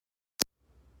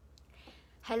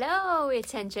Hello,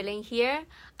 it's Angeline here.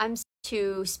 I'm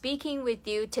speaking with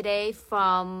you today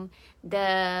from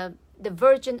the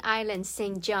Virgin Islands,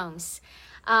 St. John's,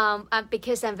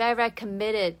 because I'm very, very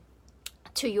committed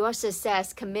to your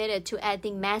success, committed to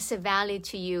adding massive value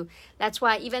to you. That's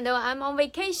why even though I'm on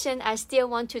vacation, I still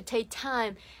want to take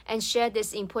time and share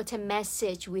this important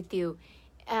message with you.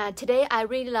 Today, I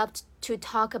really love to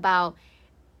talk about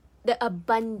the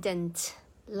abundant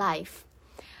life.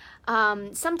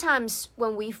 Sometimes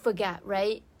when we forget,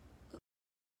 right,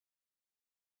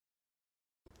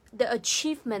 the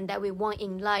achievement that we want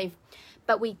in life,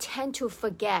 but we tend to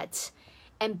forget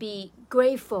and be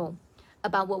grateful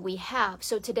about what we have.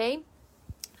 So today,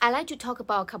 I like to talk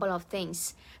about a couple of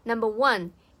things. Number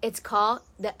one, it's called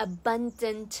the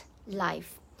abundant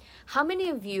life. How many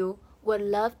of you would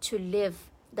love to live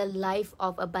the life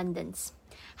of abundance?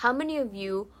 How many of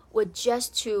you would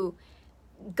just to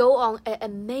go on an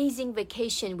amazing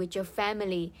vacation with your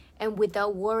family and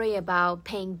without worry about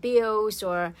paying bills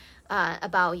or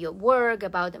about your work,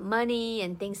 about the money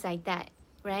and things like that,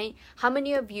 right? How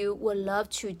many of you would love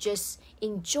to just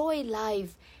enjoy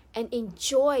life and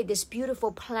enjoy this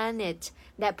beautiful planet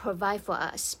that provides for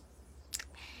us?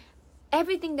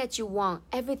 Everything that you want,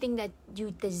 everything that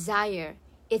you desire,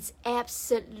 it's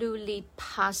absolutely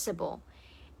possible.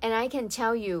 And I can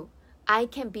tell you, I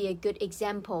can be a good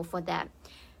example for that.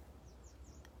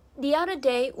 The other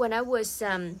day when I was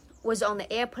on the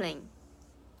airplane,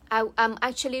 I'm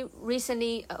actually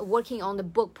recently working on the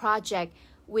book project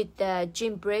with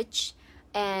Jim Bridge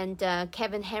and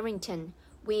Kevin Harrington.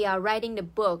 We are writing the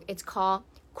book. It's called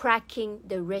Cracking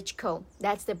the Rich Code.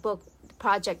 That's the book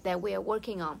project that we are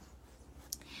working on.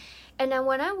 And then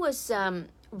when I was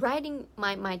writing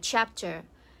my chapter,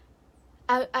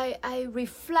 I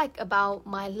reflect about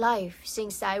my life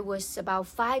since I was about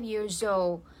 5 years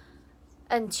old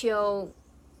until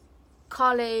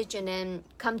college and then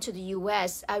come to the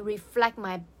US. I reflect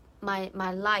my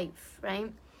life,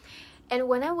 right? And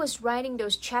when I was writing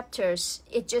those chapters,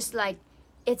 it just like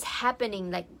it's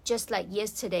happening just like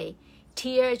yesterday.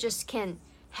 Tears just can't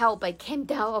help. I came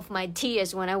down of my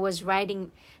tears when I was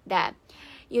writing that.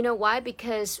 You know why?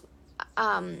 Because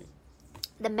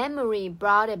the memory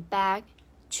brought it back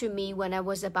to me when I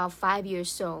was about 5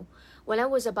 years old. When I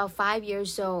was about 5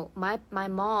 years old, my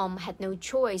mom had no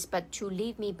choice but to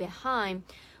leave me behind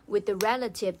with the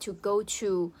relative to go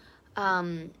to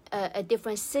a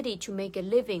different city to make a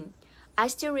living. I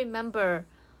still remember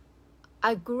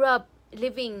I grew up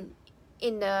living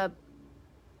in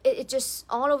it just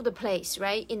all over the place,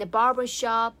 right? In the barber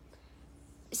shop,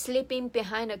 sleeping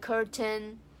behind a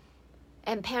curtain,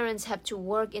 and parents have to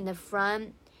work in the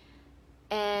front,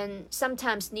 and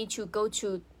sometimes need to go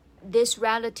to this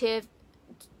relative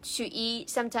to eat,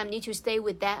 sometimes need to stay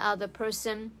with that other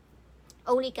person.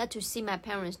 Only got to see my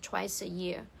parents twice a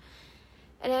year.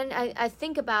 And then I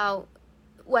think about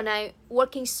when I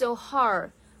working so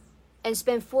hard and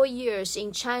spent 4 years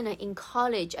in China in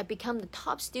college. I become the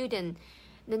top student,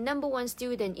 the number one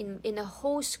student in the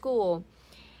whole school.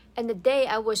 And the day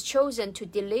I was chosen to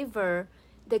deliver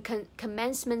the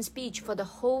commencement speech for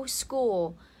the whole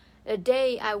school, the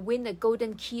day I win the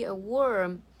Golden Key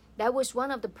Award, that was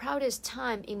one of the proudest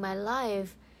time in my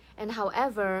life. And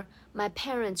however, my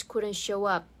parents couldn't show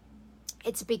up.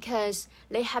 It's because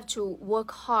they have to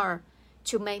work hard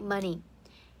to make money.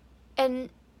 And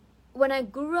when I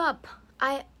grew up,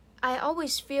 I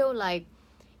always feel like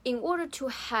in order to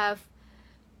have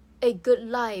a good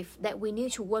life that we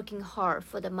need to working hard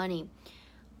for the money.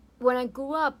 When I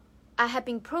grew up, I have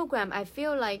been programmed. I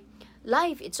feel like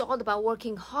life, it's all about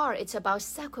working hard. It's about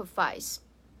sacrifice.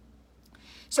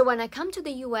 So when I come to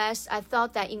the US, I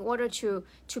thought that in order to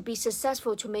be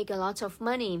successful, to make a lot of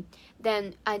money,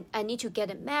 then I need to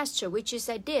get a master, which is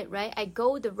I did, right? I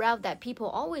go the route that people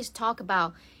always talk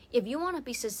about. If you want to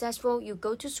be successful, you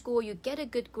go to school, you get a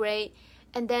good grade,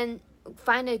 and then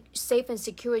find a safe and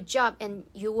secure job, and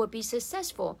you will be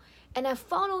successful. And I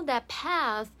followed that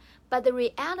path, but the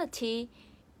reality,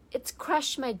 it's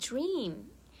crushed my dream.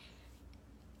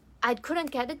 I couldn't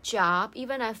get a job.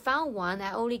 Even I found one,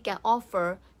 I only get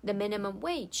offered the minimum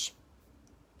wage.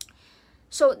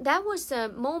 So that was a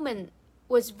moment,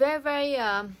 was very, very,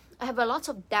 I have a lot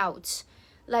of doubts.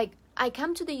 Like, I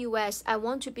come to the US, I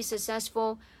want to be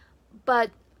successful,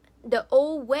 but the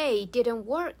old way didn't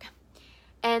work.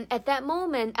 And at that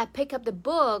moment, I picked up the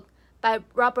book by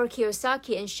Robert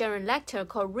Kiyosaki and Sharon Lechter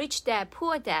called Rich Dad,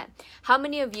 Poor Dad. How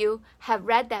many of you have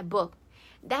read that book?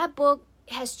 That book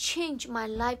has changed my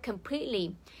life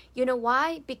completely. You know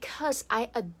why? Because I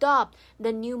adopt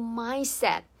the new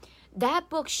mindset. That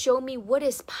book showed me what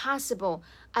is possible.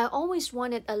 I always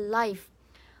wanted a life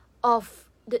of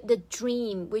the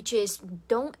dream, which is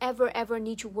don't ever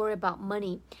need to worry about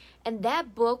money. And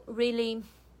that book really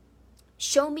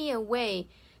showed me a way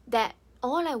that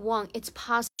all I want is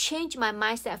possible. Change my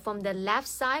mindset from the left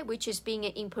side, which is being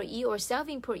an employee or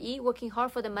self-employee, working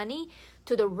hard for the money,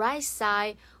 to the right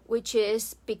side, which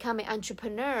is becoming an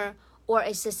entrepreneur or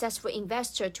a successful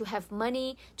investor, to have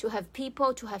money, to have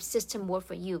people, to have system work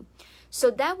for you. So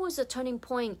that was a turning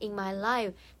point in my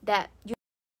life, that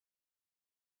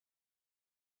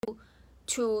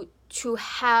to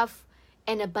have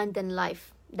an abundant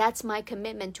life. That's my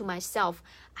commitment to myself.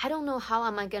 I don't know how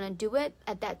am I going to do it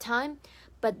at that time,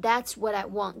 but that's what I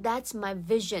want. That's my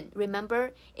vision.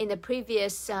 Remember in the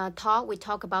previous talk, we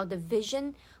talked about the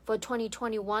vision for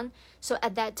 2021. So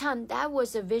at that time, that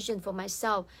was a vision for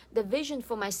myself. The vision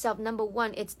for myself, number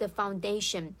one, it's the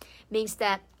foundation. Means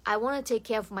that I want to take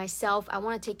care of myself. I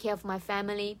want to take care of my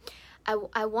family.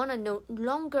 I want to no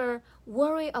longer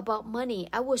worry about money.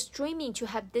 I was dreaming to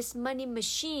have this money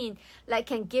machine that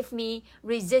can give me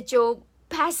residual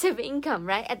passive income,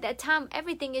 right? At that time,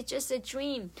 everything is just a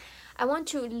dream. I want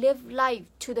to live life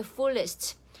to the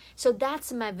fullest. So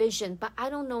that's my vision, but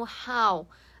I don't know how.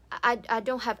 I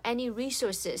don't have any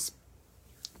resources.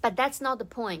 But that's not the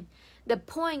point. The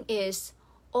point is,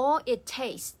 all it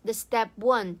takes, the step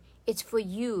one, is for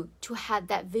you to have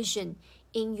that vision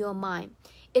in your mind.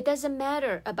 It doesn't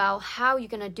matter about how you're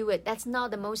going to do it. That's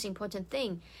not the most important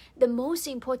thing. The most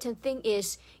important thing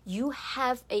is you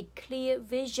have a clear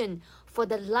vision for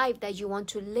the life that you want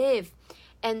to live.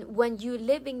 And when you're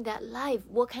living that life,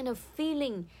 what kind of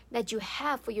feeling that you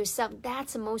have for yourself,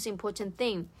 that's the most important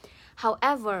thing.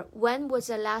 However, when was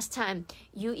the last time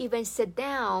you even sit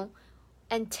down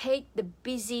and take the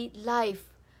busy life,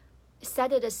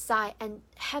 set it aside and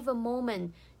have a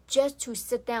moment just to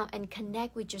sit down and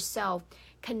connect with yourself,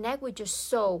 connect with your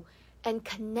soul, and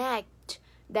connect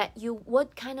that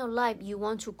what kind of life you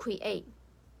want to create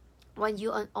when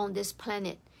you are on this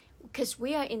planet? Because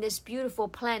we are in this beautiful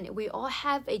planet, we all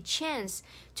have a chance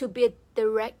to be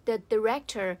the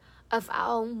director of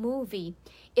our own movie.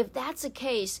 If that's the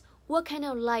case, what kind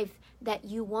of life that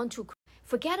you want to create?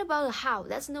 Forget about how.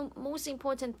 That's the most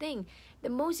important thing. The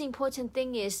most important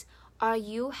thing is, are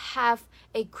you have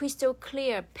a crystal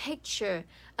clear picture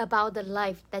about the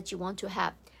life that you want to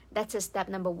have? That's a step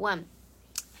number one.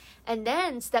 And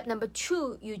then step number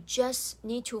two, you just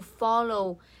need to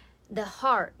follow the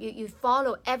heart. You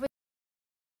follow every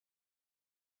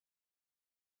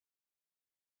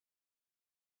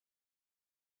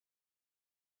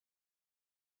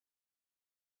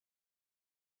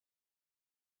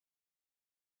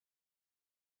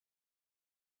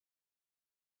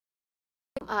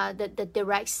the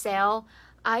direct sale.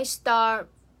 I start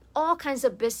all kinds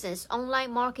of business,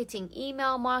 online marketing,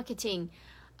 email marketing.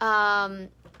 I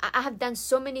have done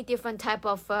so many different type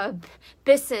of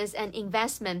business and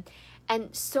investment,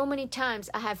 and so many times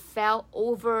I have failed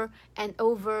over and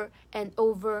over and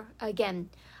over again.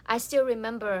 I still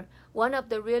remember one of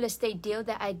the real estate deal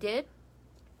that I did.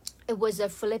 It was a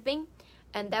flipping,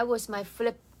 and that was my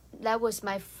flip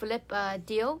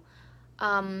deal.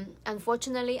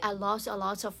 Unfortunately, I lost a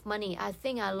lot of money. I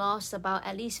think I lost about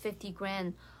at least 50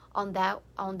 grand on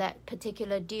that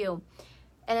particular deal.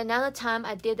 And another time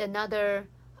I did another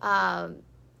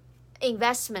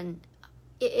investment.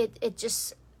 It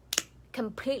just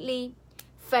completely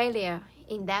failure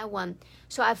in that one.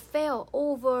 So I fail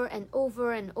over and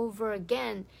over and over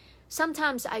again.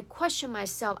 Sometimes I question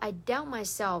myself, I doubt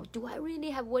myself. Do I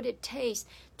really have what it takes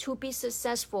to be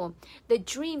successful? The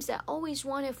dreams I always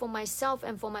wanted for myself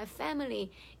and for my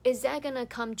family, is that gonna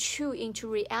come true into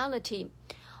reality?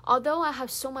 Although I have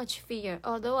so much fear,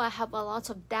 although I have a lot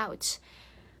of doubts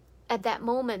at that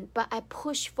moment, but I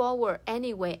push forward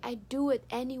anyway. I do it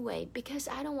anyway because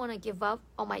I don't want to give up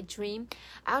on my dream.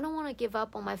 I don't want to give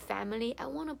up on my family. I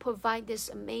want to provide this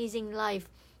amazing life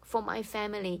for my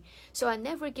family. So I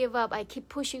never give up. I keep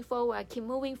pushing forward. I keep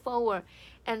moving forward.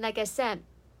 And like I said,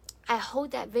 I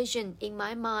hold that vision in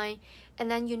my mind. And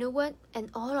then you know what? And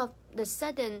all of the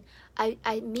sudden,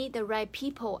 I meet the right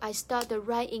people. I start the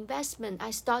right investment.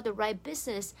 I start the right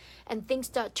business. And things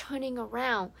start turning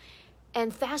around.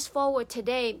 And fast forward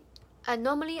today,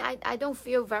 normally I don't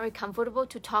feel very comfortable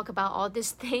to talk about all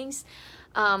these things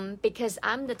because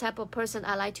I'm the type of person,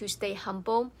 I like to stay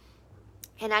humble.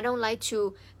 And I don't like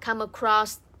to come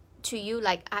across to you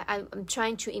like I'm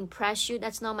trying to impress you.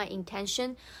 That's not my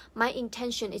intention. My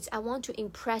intention is I want to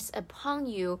impress upon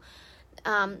you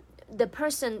the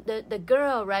person, the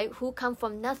girl, right, who come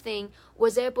from nothing,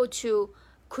 was able to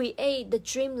create the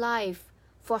dream life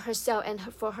for herself and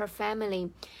for her family.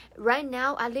 Right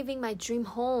now, I'm living my dream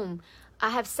home. I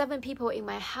have 7 people in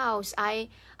my house.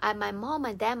 My mom,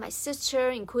 my dad, my sister,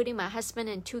 including my husband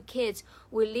and 2 kids,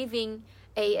 we're living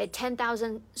a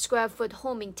 10,000 square foot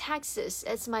home in Texas.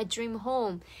 It's my dream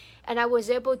home. And I was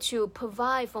able to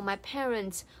provide for my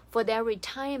parents for their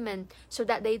retirement so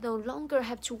that they no longer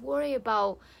have to worry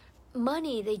about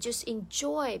money. They just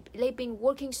enjoy. They've been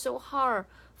working so hard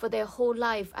for their whole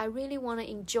life. I really want to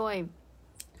enjoy,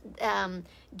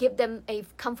 give them a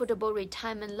comfortable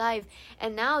retirement life.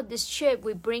 And now this trip,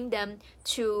 we bring them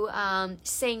to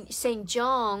St.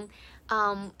 John.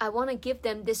 I want to give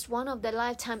them this one of the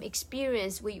lifetime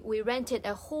experience. We rented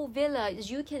a whole villa.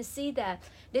 As you can see that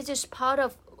this is part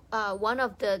of one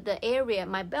of the area,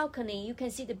 my balcony. You can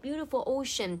see the beautiful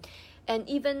ocean, and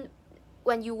even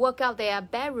when you walk out their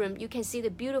bedroom, you can see the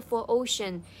beautiful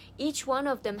ocean. Each one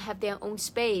of them have their own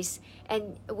space,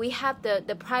 and we have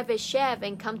the private chef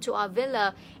and come to our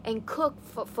villa and cook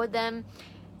for them,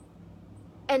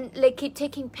 and they keep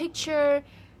taking picture.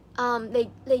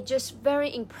 They just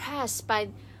very impressed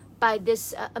by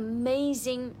this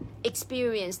amazing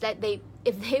experience that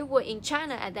if they were in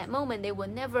China at that moment, they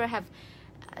would never have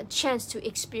a chance to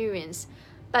experience.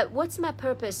 But what's my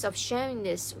purpose of sharing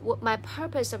this? My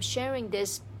purpose of sharing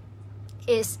this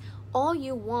is all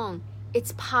you want,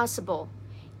 it's possible.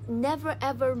 Never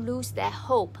ever lose that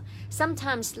hope.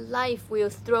 Sometimes life will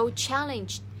throw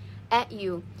challenge at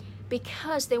you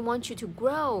because they want you to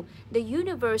grow. The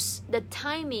universe, the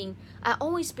timing, I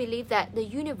always believe that the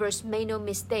universe made no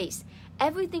mistakes.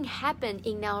 Everything happened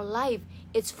in our life,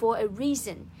 it's for a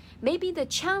reason. Maybe the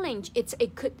challenge,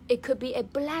 it could be a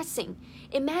blessing.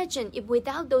 Imagine if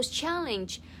without those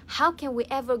challenge, how can we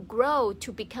ever grow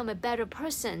to become a better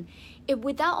person? If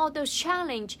without all those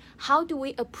challenge, how do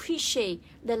we appreciate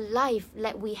the life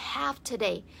that we have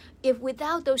today? If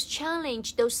without those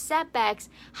challenge, those setbacks,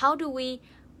 how do we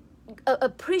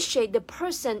appreciate the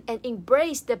person and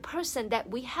embrace the person that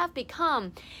we have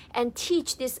become and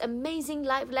teach this amazing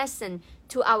life lesson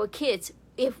to our kids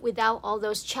if without all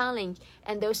those challenge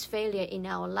and those failure in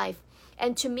our life?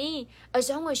 And to me, as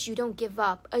long as you don't give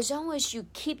up, as long as you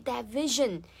keep that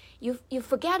vision, you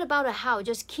forget about a how,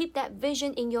 just keep that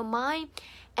vision in your mind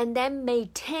and then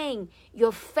maintain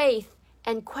your faith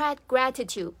and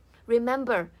gratitude.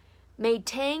 Remember,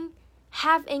 maintain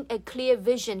having a clear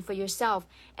vision for yourself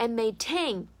and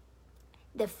maintain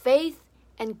the faith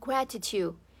and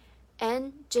gratitude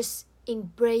and just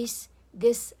embrace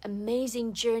this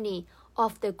amazing journey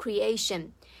of the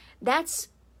creation.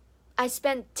 I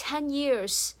spent 10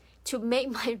 years to make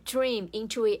my dream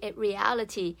into a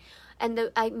reality, and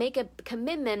I make a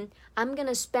commitment. I'm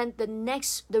gonna spend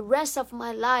the rest of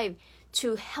my life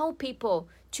to help people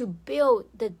to build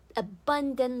the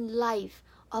abundant life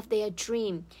of their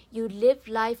dream. You live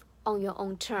life on your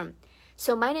own term.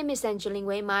 So my name is Angeline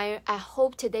Waymeyer. I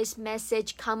hope today's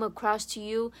message come across to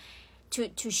you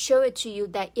to show it to you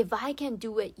that if I can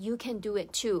do it, you can do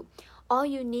it too. All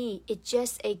you need is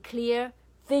just a clear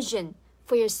vision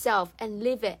for yourself and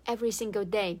live it every single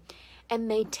day. And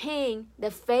maintain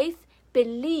the faith,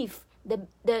 belief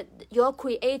that your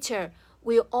creator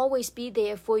will always be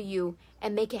there for you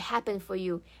and make it happen for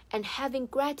you. And having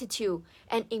gratitude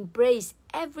and embrace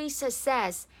every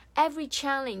success, every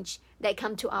challenge that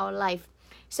come to our life.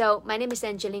 So my name is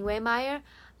Angeline Waymeyer.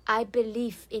 I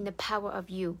believe in the power of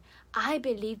you. I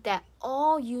believe that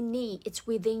all you need is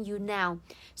within you now.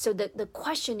 So the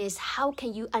question is, how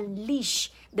can you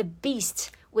unleash the beast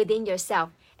within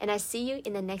yourself? And I see you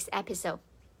in the next episode.